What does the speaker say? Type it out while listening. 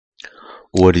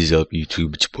What is up,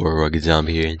 YouTube? It's your boy Rugged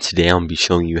Zombie here, and today I'm going to be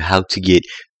showing you how to get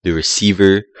the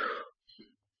Retriver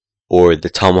or the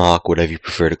Tomahawk, whatever you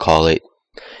prefer to call it.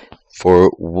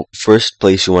 First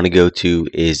place you want to go to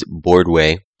is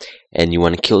Boardway, and you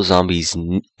want to kill zombies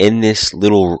in this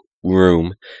little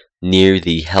room near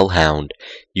the Hellhound.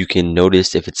 You can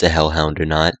notice if it's a Hellhound or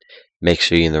not. Make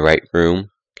sure you're in the right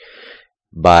room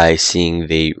by seeing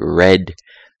the red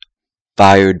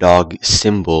fire dog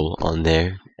symbol on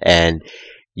there, and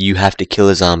you have to kill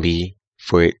a zombie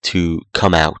for it to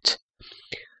come out.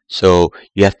 So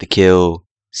you have to kill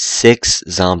 6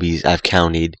 zombies. I've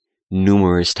counted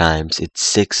numerous times. It's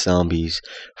 6 zombies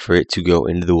for it to go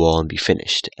into the wall and be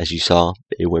finished. As you saw,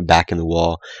 it went back in the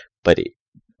wall, but it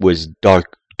was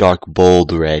dark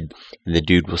bold red, and the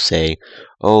dude will say,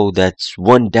 "Oh, that's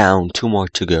 1 down, 2 more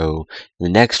to go." And the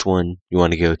next one you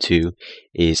want to go to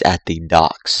is at the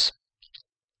docks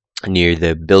near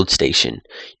the build station.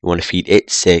 You want to feed it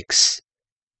 6,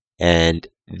 and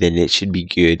then it should be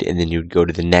good, and then you would go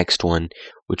to the next one,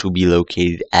 which will be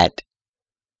located at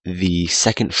the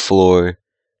 2nd floor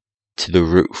to the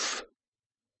roof,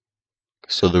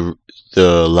 so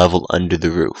the level under the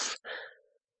roof.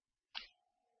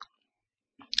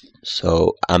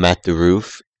 So I'm at the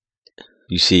roof.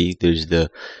 You see there's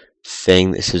the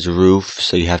thing that says roof,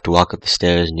 so you have to walk up the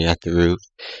stairs and you're at the roof.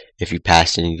 If you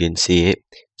passed and you didn't see it,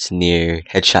 it's near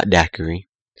Headshot Daiquiri.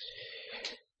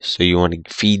 So you want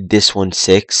to feed this one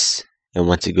 6, and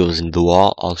once it goes into the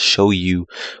wall, I'll show you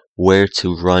where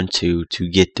to run to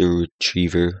get the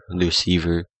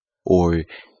receiver, or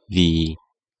the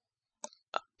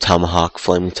Tomahawk,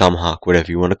 flaming Tomahawk,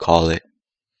 whatever you want to call it.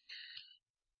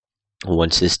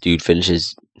 Once this dude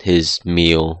finishes his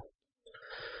meal.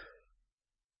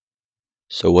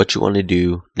 So what you want to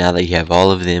do, now that you have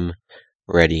all of them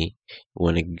ready, you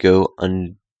want to go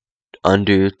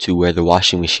under to where the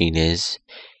washing machine is.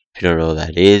 If you don't know what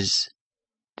that is,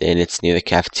 then it's near the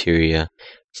cafeteria.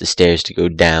 It's the stairs to go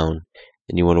down.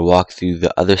 Then you want to walk through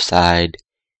the other side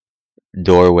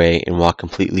doorway and walk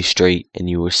completely straight, and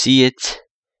you will see it,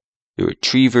 the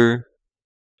Retriver.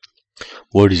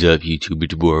 What is up, YouTube?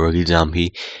 It's your boy Rugged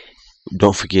Zombie.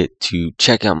 Don't forget to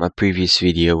check out my previous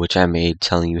video, which I made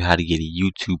telling you how to get a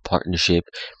YouTube partnership.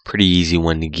 Pretty easy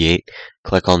one to get.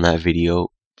 Click on that video,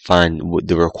 find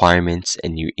the requirements,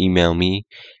 and you email me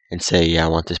and say, yeah, I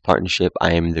want this partnership.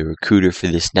 I am the recruiter for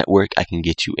this network. I can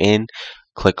get you in.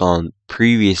 Click on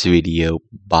previous video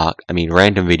box,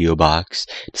 random video box,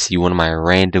 to see one of my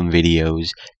random videos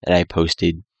that I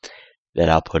posted that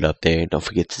I'll put up there. Don't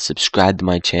forget to subscribe to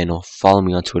my channel. Follow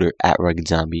me on Twitter at Rugged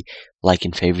Zombie. Like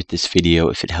and favorite this video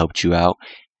if it helped you out.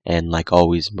 And like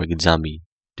always, Rugged Zombie.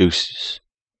 Deuces.